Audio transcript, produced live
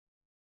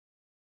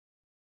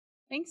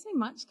Thanks so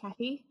much,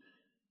 Kathy.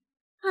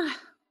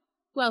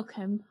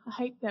 Welcome. I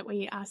hope that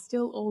we are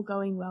still all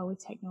going well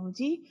with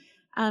technology.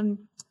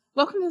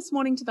 Welcome this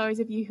morning to those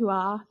of you who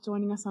are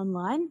joining us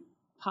online,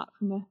 apart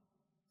from the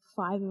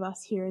 5 of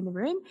us here in the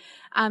room,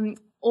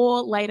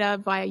 or later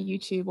via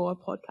YouTube or a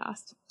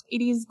podcast.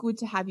 It is good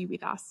to have you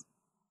with us.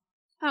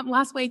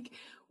 Last week,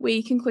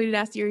 we concluded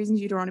our series in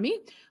Deuteronomy,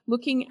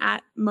 looking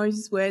at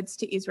Moses' words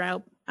to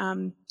Israel,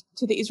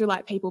 to the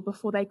Israelite people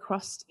before they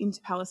crossed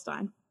into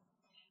Palestine.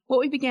 What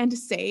we began to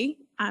see,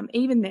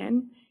 even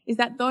then, is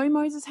that though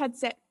Moses had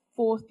set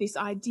forth this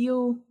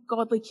ideal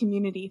godly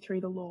community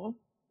through the law,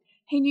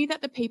 he knew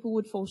that the people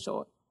would fall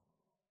short.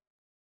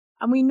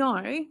 And we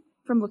know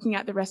from looking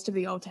at the rest of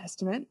the Old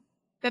Testament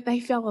that they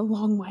fell a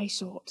long way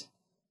short.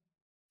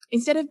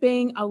 Instead of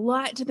being a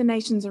light to the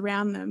nations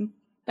around them,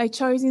 they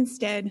chose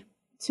instead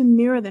to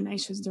mirror the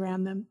nations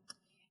around them.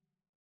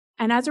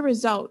 And as a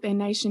result, their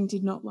nation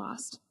did not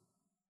last.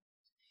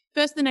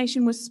 First, the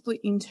nation was split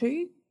in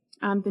two.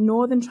 The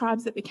northern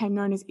tribes that became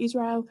known as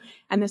Israel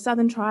and the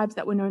southern tribes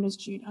that were known as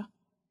Judah.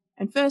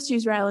 And first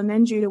Israel and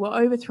then Judah were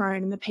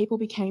overthrown, and the people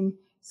became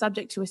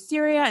subject to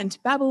Assyria and to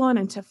Babylon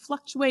and to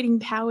fluctuating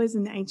powers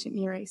in the ancient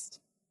Near East.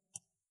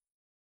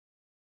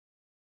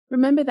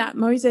 Remember that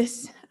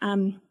Moses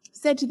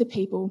said to the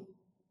people,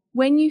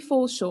 when you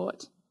fall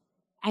short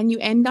and you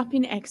end up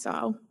in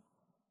exile,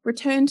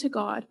 return to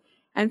God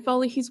and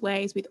follow his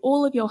ways with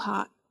all of your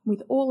heart,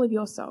 with all of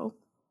your soul,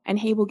 and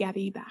he will gather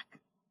you back.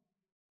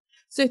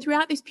 So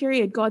throughout this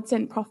period, God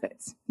sent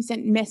prophets, he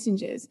sent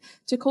messengers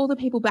to call the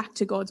people back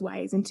to God's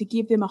ways and to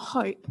give them a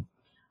hope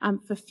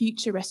for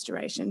future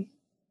restoration.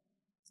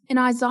 And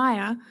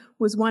Isaiah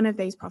was one of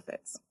these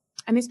prophets.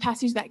 And this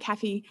passage that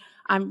Kathy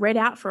read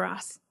out for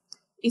us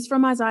is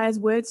from Isaiah's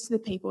words to the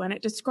people, and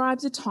it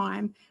describes a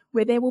time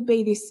where there will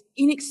be this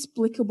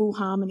inexplicable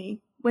harmony,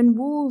 when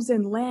wolves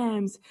and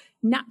lambs,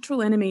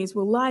 natural enemies,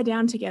 will lie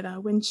down together,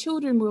 when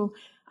children will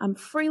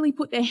freely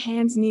put their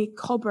hands near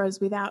cobras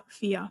without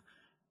fear.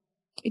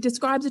 It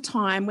describes a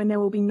time when there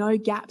will be no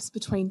gaps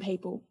between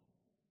people,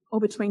 or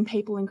between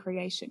people and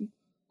creation,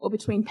 or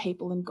between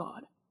people and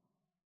God.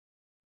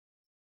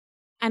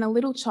 And a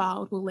little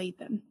child will lead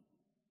them.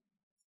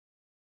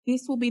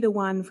 This will be the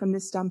one from the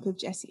stump of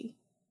Jesse,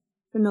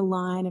 from the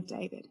line of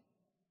David.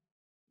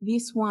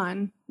 This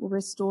one will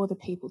restore the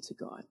people to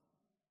God.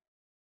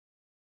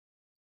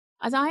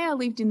 Isaiah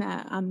lived in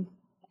the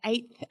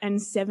 8th and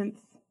 7th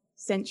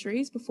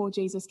centuries before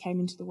Jesus came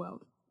into the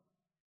world.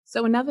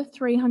 So another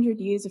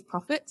 300 years of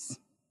prophets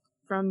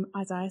from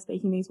Isaiah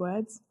speaking these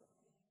words,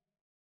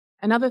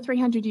 another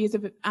 300 years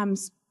of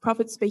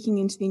prophets speaking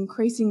into the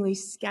increasingly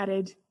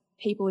scattered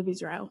people of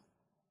Israel.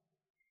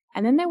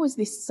 And then there was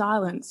this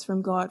silence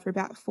from God for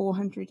about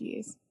 400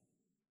 years.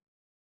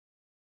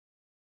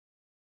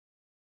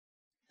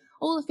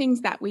 All the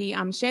things that we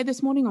shared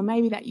this morning, or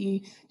maybe that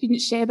you didn't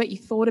share but you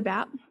thought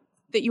about,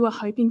 that you were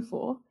hoping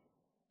for,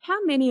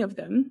 how many of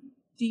them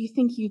do you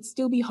think you'd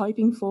still be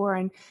hoping for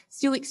and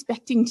still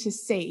expecting to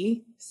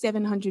see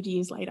 700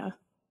 years later?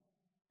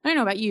 I don't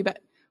know about you, but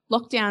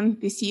lockdown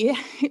this year,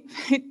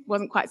 it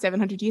wasn't quite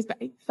 700 years, but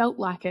it felt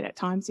like it at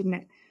times, didn't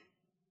it?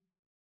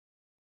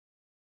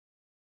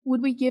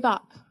 Would we give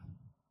up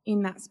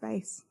in that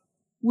space?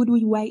 Would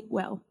we wait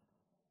well?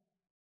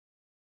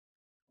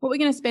 What we're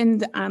going to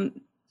spend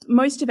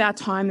most of our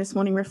time this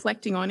morning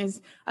reflecting on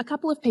is a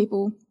couple of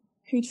people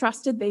who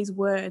trusted these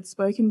words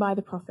spoken by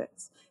the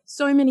prophets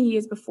so many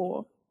years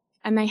before,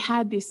 and they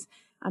had this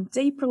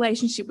deep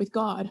relationship with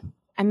God,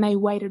 and they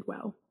waited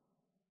well.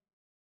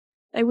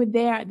 They were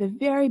there at the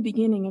very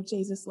beginning of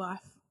Jesus'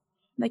 life.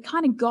 They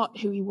kind of got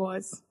who he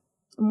was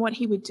and what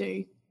he would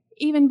do,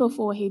 even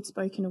before he'd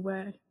spoken a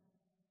word.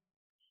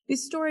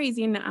 This story is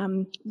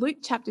in Luke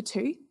chapter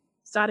 2,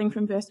 starting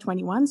from verse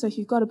 21. So if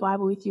you've got a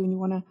Bible with you and you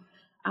want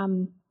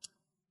to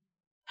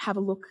have a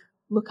look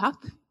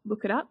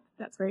it up,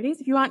 that's where it is.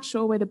 If you aren't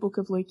sure where the book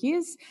of Luke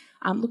is,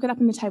 look it up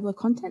in the table of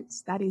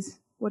contents. That is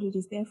what it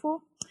is there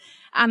for.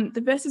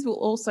 The verses will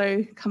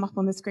also come up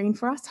on the screen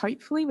for us,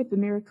 hopefully, with the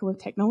miracle of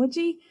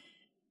technology.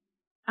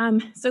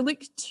 So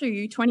Luke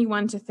 2,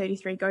 21 to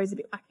 33 goes a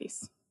bit like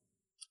this.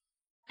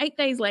 8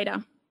 days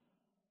later,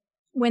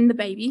 when the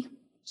baby,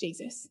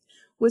 Jesus,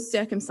 was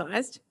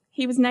circumcised,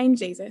 he was named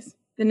Jesus,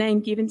 the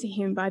name given to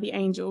him by the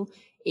angel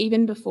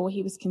even before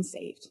he was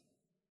conceived.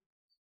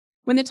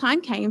 When the time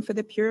came for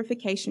the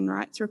purification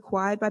rites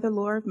required by the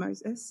law of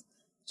Moses,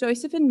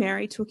 Joseph and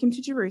Mary took him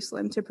to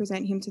Jerusalem to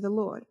present him to the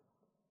Lord.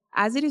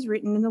 As it is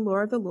written in the law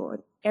of the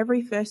Lord,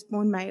 every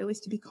firstborn male is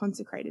to be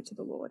consecrated to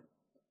the Lord.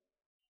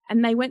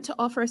 And they went to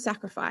offer a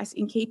sacrifice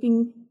in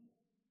keeping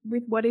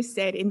with what is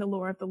said in the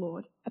law of the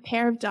Lord, a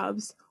pair of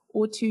doves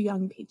or 2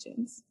 young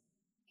pigeons.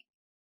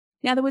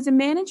 Now there was a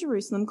man in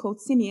Jerusalem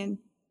called Simeon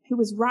who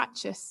was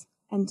righteous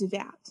and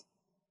devout.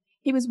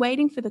 He was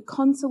waiting for the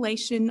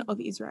consolation of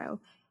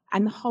Israel,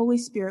 and the Holy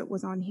Spirit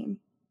was on him.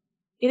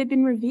 It had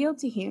been revealed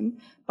to him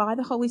by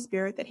the Holy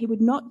Spirit that he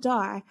would not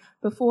die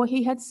before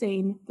he had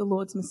seen the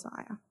Lord's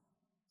Messiah.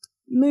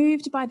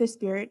 Moved by the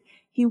Spirit,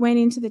 he went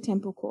into the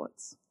temple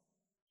courts.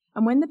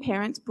 And when the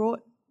parents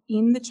brought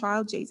in the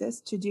child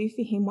Jesus to do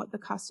for him what the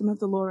custom of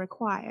the law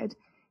required,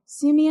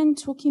 Simeon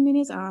took him in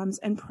his arms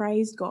and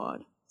praised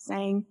God,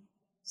 saying,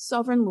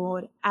 "Sovereign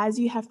Lord, as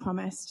you have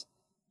promised,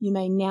 you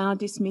may now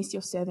dismiss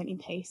your servant in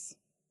peace.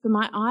 For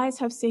my eyes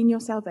have seen your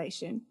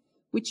salvation,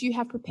 which you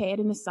have prepared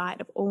in the sight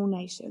of all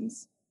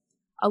nations,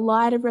 a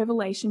light of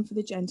revelation for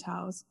the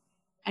Gentiles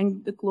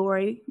and the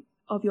glory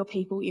of your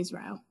people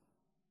Israel."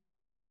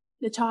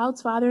 The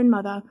child's father and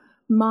mother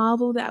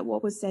marveled at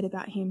what was said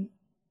about him.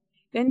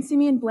 Then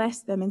Simeon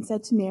blessed them and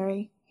said to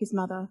Mary, his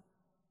mother,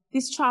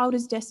 "This child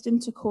is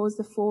destined to cause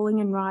the falling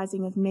and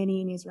rising of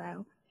many in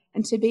Israel,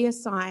 and to be a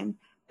sign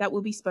that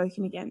will be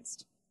spoken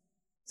against,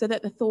 so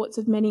that the thoughts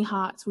of many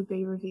hearts would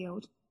be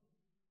revealed.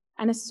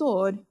 And a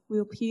sword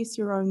will pierce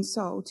your own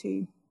soul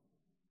too."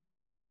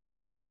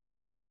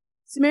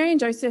 So Mary and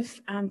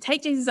Joseph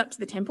take Jesus up to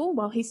the temple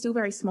while he's still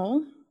very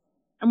small.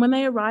 And when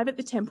they arrive at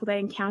the temple, they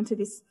encounter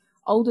this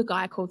older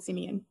guy called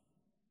Simeon.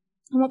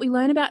 And what we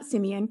learn about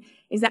Simeon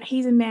is that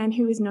he's a man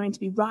who is known to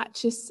be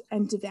righteous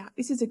and devout.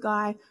 This is a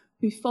guy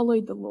who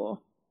followed the law.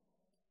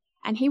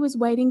 And he was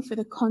waiting for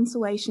the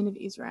consolation of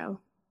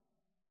Israel.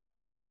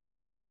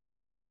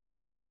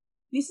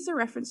 This is a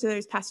reference to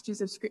those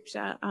passages of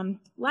scripture,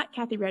 like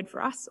Kathy read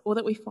for us, or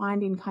that we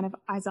find in kind of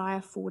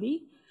Isaiah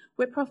 40,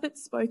 where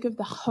prophets spoke of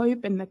the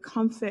hope and the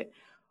comfort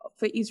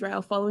for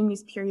Israel following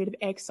this period of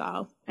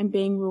exile and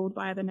being ruled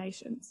by other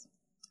nations.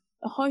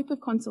 The hope of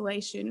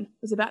consolation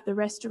was about the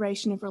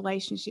restoration of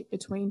relationship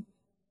between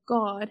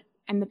God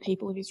and the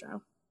people of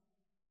Israel.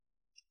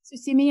 So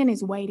Simeon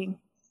is waiting.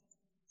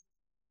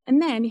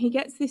 And then he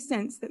gets this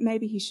sense that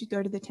maybe he should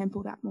go to the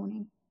temple that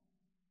morning.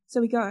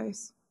 So he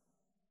goes.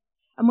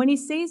 And when he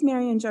sees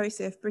Mary and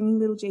Joseph bringing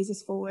little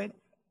Jesus forward,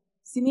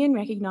 Simeon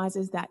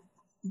recognizes that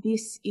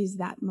this is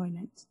that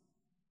moment.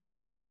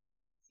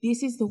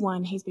 This is the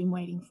one he's been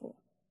waiting for.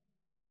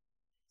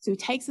 So he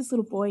takes this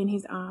little boy in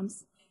his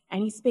arms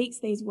and he speaks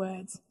these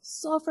words,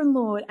 "Sovereign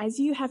Lord, as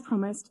you have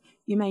promised,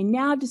 you may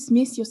now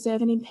dismiss your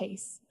servant in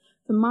peace.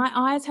 For my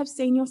eyes have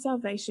seen your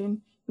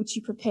salvation, which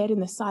you prepared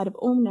in the sight of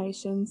all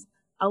nations,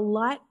 a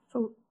light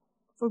for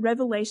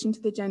revelation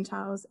to the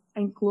Gentiles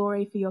and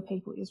glory for your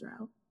people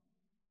Israel."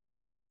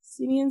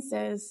 Simeon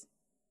says,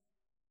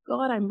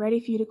 "God, I'm ready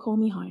for you to call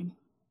me home.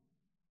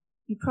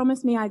 You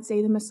promised me I'd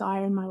see the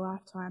Messiah in my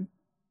lifetime.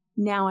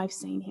 Now I've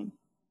seen him.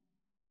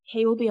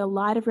 He will be a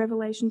light of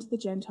revelation to the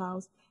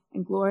Gentiles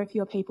and glory for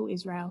your people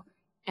Israel,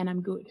 and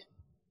I'm good."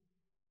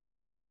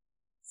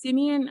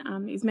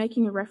 Simeon is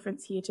making a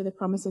reference here to the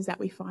promises that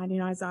we find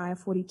in Isaiah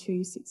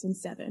 42, 6 and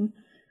 7.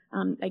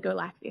 They go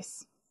like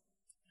this.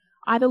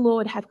 "I, the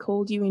Lord, have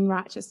called you in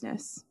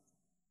righteousness.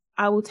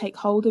 I will take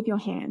hold of your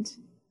hand.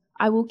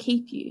 I will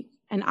keep you,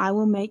 and I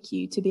will make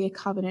you to be a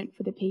covenant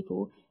for the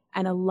people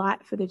and a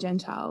light for the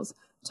Gentiles,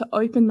 to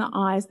open the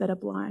eyes that are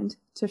blind,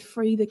 to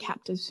free the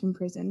captives from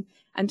prison,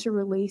 and to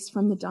release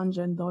from the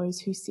dungeon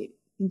those who sit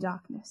in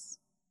darkness."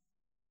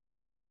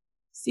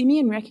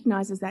 Simeon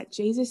recognizes that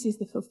Jesus is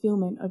the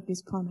fulfillment of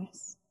this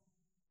promise.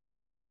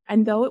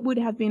 And though it would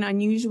have been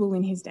unusual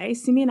in his day,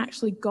 Simeon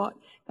actually got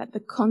that the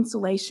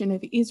consolation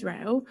of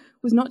Israel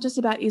was not just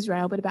about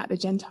Israel, but about the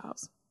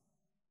Gentiles,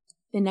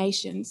 the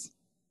nations,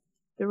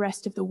 the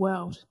rest of the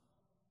world,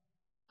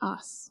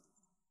 us.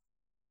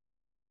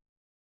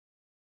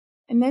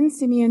 And then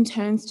Simeon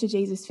turns to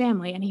Jesus'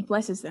 family and he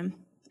blesses them.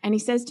 And he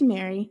says to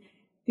Mary,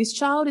 "This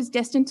child is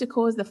destined to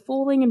cause the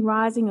falling and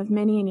rising of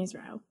many in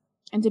Israel,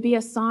 and to be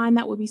a sign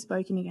that will be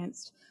spoken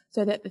against,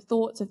 so that the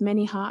thoughts of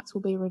many hearts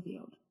will be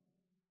revealed.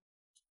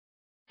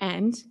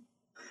 And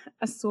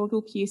a sword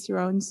will pierce your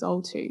own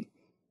soul too."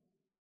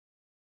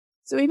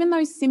 So even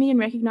though Simeon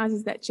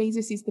recognizes that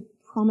Jesus is the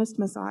promised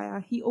Messiah,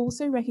 he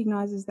also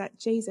recognizes that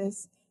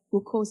Jesus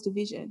will cause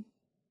division,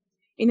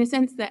 in a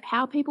sense that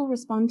how people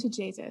respond to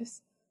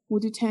Jesus will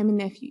determine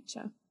their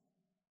future,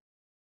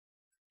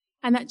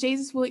 and that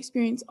Jesus will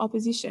experience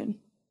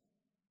opposition,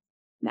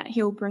 that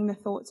he'll bring the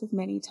thoughts of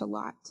many to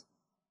light.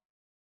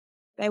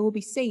 They will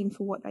be seen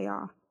for what they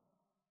are.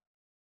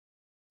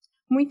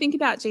 When we think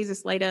about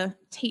Jesus' later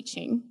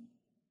teaching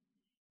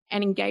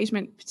and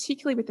engagement,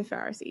 particularly with the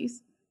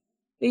Pharisees,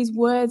 these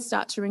words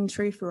start to ring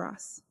true for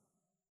us.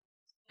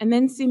 And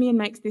then Simeon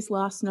makes this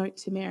last note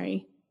to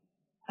Mary,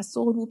 "A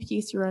sword will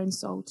pierce your own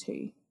soul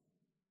too."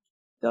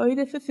 Though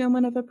the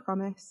fulfillment of a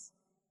promise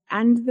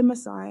and the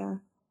Messiah,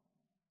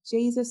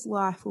 Jesus'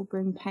 life will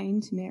bring pain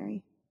to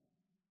Mary.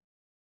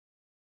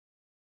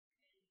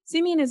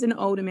 Simeon is an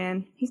older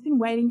man. He's been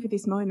waiting for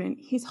this moment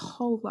his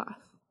whole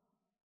life.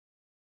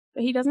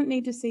 But he doesn't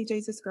need to see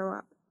Jesus grow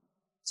up,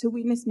 to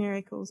witness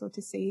miracles, or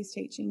to see his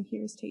teaching,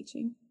 hear his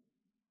teaching.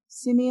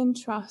 Simeon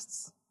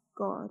trusts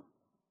God.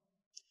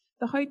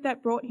 The hope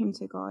that brought him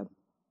to God,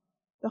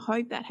 the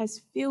hope that has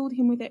filled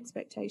him with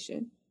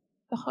expectation,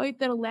 the hope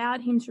that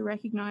allowed him to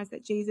recognize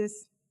that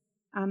Jesus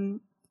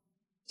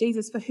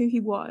for who he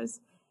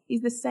was,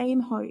 is the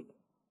same hope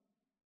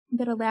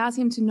that allows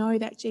him to know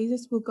that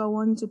Jesus will go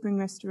on to bring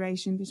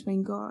restoration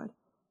between God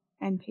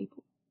and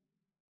people.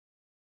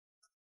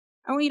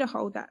 I want you to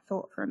hold that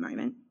thought for a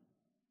moment,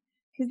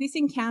 because this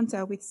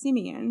encounter with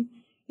Simeon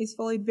is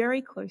followed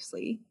very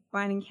closely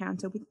by an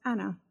encounter with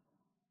Anna.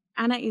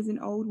 Anna is an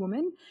old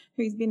woman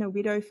who's been a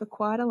widow for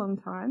quite a long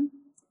time,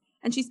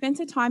 and she spends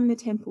her time in the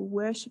temple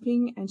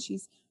worshipping, and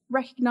she's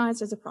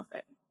recognized as a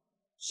prophet.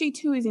 She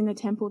too is in the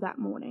temple that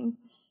morning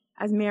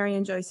as Mary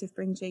and Joseph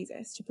bring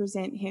Jesus to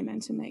present him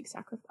and to make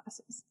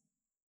sacrifices.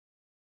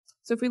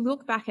 So if we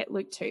look back at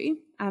Luke 2,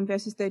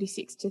 verses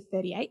 36 to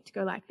 38, to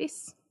go like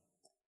this.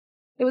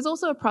 There was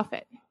also a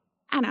prophet,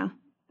 Anna,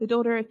 the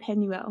daughter of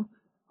Penuel,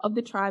 of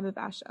the tribe of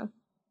Asher.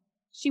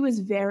 She was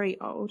very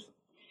old.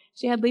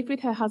 She had lived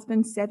with her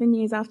husband 7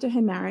 years after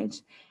her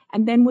marriage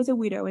and then was a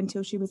widow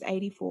until she was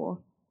 84.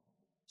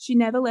 She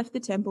never left the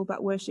temple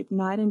but worshipped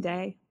night and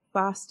day,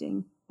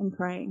 fasting and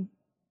praying.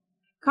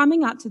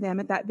 Coming up to them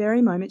at that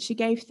very moment, she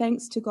gave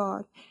thanks to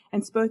God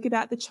and spoke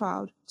about the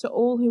child to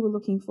all who were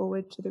looking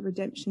forward to the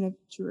redemption of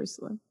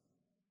Jerusalem.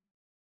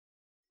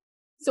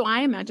 So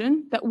I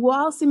imagine that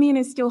while Simeon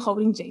is still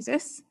holding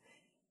Jesus,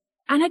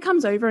 Anna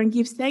comes over and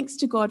gives thanks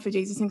to God for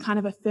Jesus and kind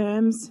of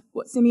affirms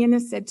what Simeon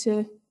has said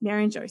to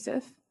Mary and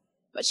Joseph.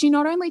 But she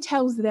not only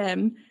tells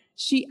them,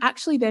 she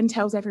actually then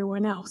tells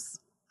everyone else.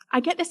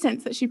 I get the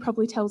sense that she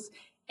probably tells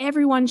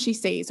everyone she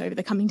sees over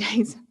the coming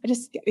days. I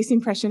just get this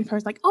impression of her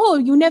as like, oh,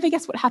 you'll never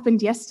guess what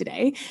happened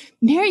yesterday.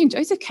 Mary and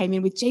Joseph came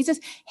in with Jesus.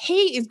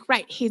 He is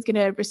great. He's going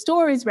to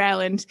restore Israel.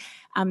 And,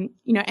 and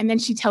then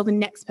she tells the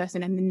next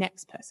person and the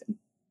next person.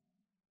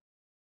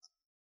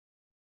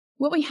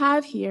 What we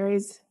have here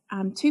is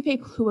two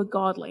people who are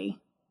godly.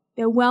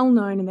 They're well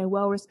known and they're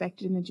well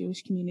respected in the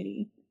Jewish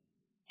community.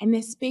 And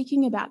they're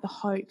speaking about the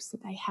hopes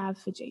that they have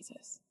for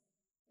Jesus.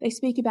 They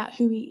speak about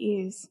who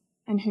he is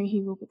and who he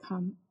will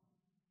become.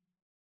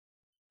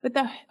 But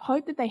the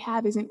hope that they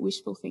have isn't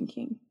wishful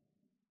thinking.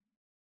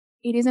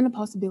 It isn't a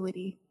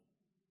possibility.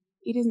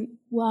 It isn't,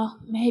 well,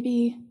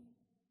 maybe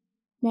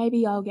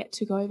I'll get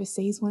to go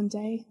overseas one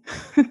day.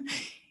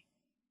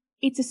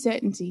 It's a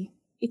certainty.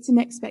 It's an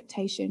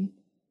expectation.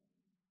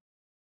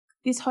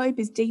 This hope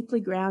is deeply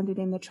grounded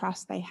in the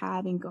trust they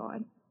have in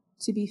God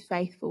to be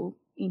faithful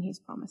in his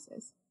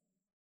promises.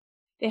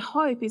 Their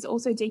hope is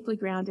also deeply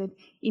grounded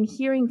in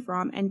hearing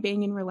from and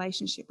being in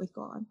relationship with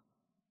God.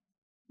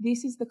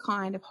 This is the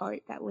kind of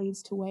hope that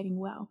leads to waiting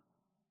well.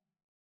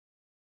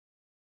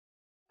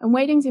 And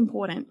waiting's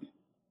important.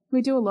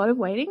 We do a lot of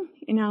waiting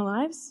in our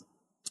lives.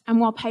 And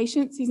while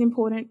patience is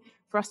important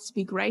for us to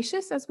be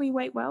gracious as we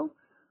wait well,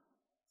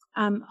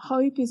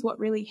 hope is what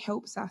really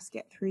helps us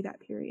get through that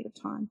period of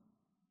time.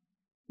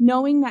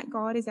 Knowing that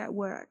God is at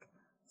work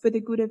for the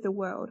good of the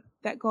world,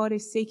 that God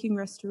is seeking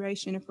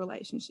restoration of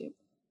relationship,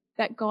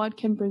 that God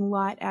can bring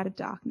light out of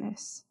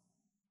darkness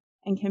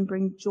and can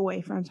bring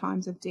joy from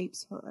times of deep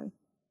sorrow.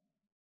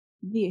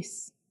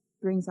 This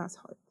brings us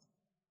hope.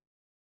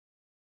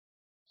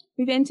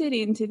 We've entered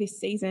into this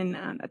season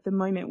at the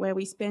moment where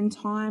we spend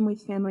time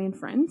with family and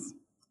friends,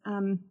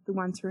 the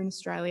ones who are in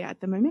Australia at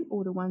the moment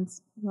or the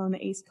ones who are on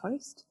the East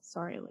Coast.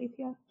 Sorry,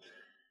 Alethea.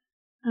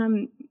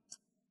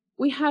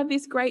 We have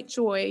this great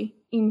joy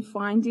in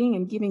finding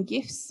and giving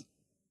gifts,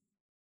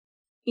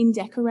 in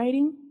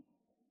decorating,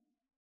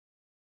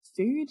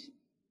 food.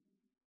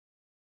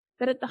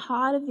 But at the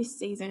heart of this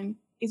season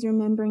is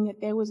remembering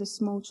that there was a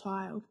small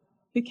child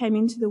who came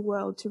into the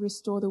world to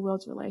restore the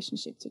world's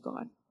relationship to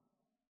God.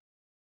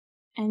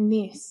 And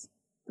this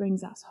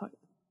brings us hope.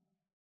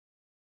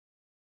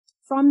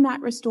 From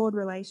that restored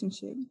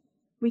relationship,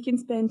 we can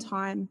spend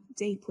time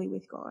deeply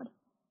with God.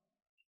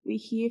 We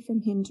hear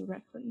from him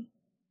directly.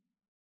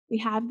 We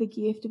have the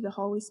gift of the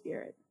Holy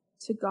Spirit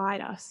to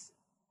guide us,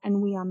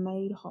 and we are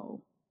made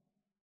whole.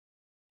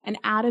 And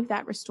out of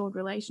that restored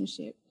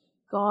relationship,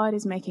 God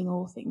is making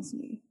all things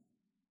new.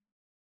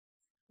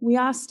 We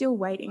are still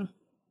waiting.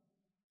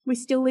 We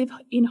still live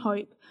in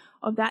hope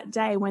of that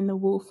day when the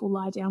wolf will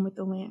lie down with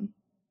the lamb.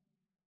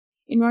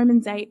 In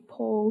Romans 8,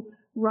 Paul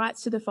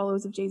writes to the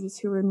followers of Jesus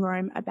who are in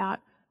Rome about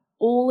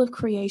all of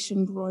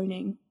creation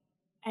groaning,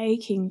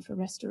 aching for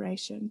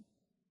restoration.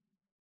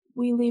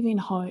 We live in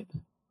hope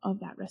of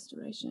that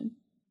restoration.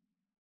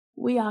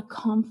 We are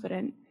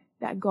confident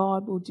that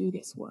God will do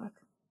this work.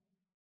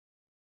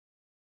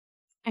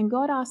 And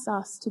God asks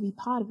us to be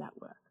part of that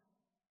work.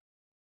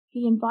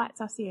 He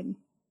invites us in.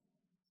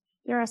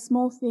 There are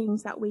small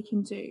things that we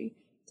can do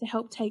to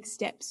help take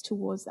steps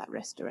towards that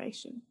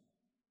restoration.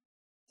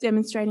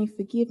 Demonstrating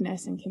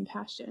forgiveness and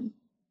compassion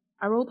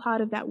are all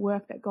part of that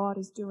work that God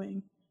is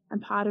doing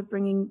and part of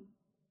bringing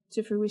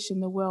to fruition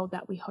the world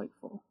that we hope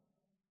for.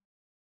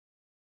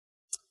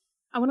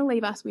 I want to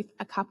leave us with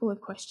a couple of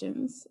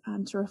questions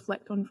to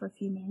reflect on for a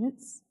few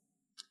moments.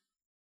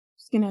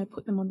 Just going to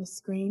put them on the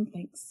screen.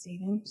 Thanks,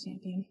 Stephen,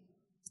 champion.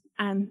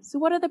 So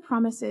what are the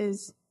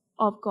promises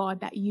of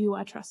God that you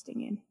are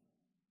trusting in?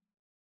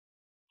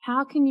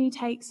 How can you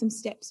take some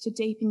steps to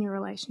deepen your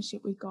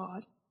relationship with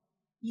God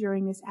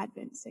during this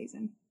Advent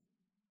season?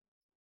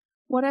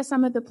 What are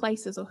some of the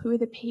places or who are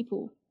the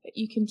people that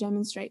you can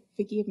demonstrate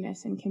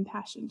forgiveness and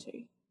compassion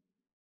to?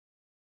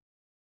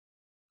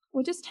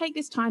 Or just take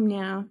this time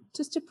now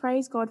just to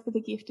praise God for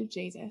the gift of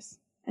Jesus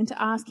and to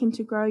ask him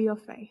to grow your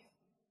faith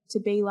to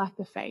be like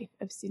the faith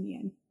of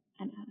Simeon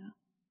and Anna.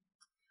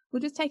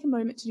 we'll just take a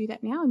moment to do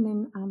that now, and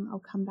then I'll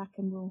come back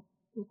and we'll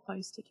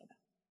close together.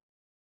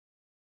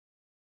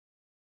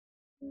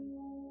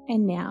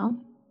 And now,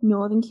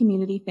 Northern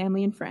Community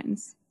family and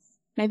friends,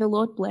 may the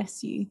Lord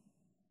bless you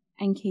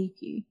and keep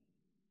you.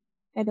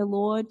 May the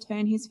Lord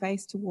turn his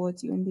face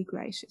towards you and be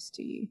gracious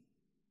to you.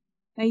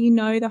 May you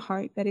know the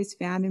hope that is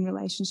found in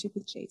relationship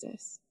with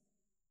Jesus.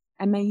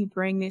 And may you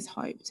bring this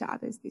hope to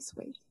others this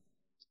week.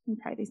 We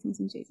pray these things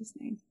in Jesus'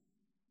 name.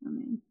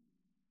 Amen.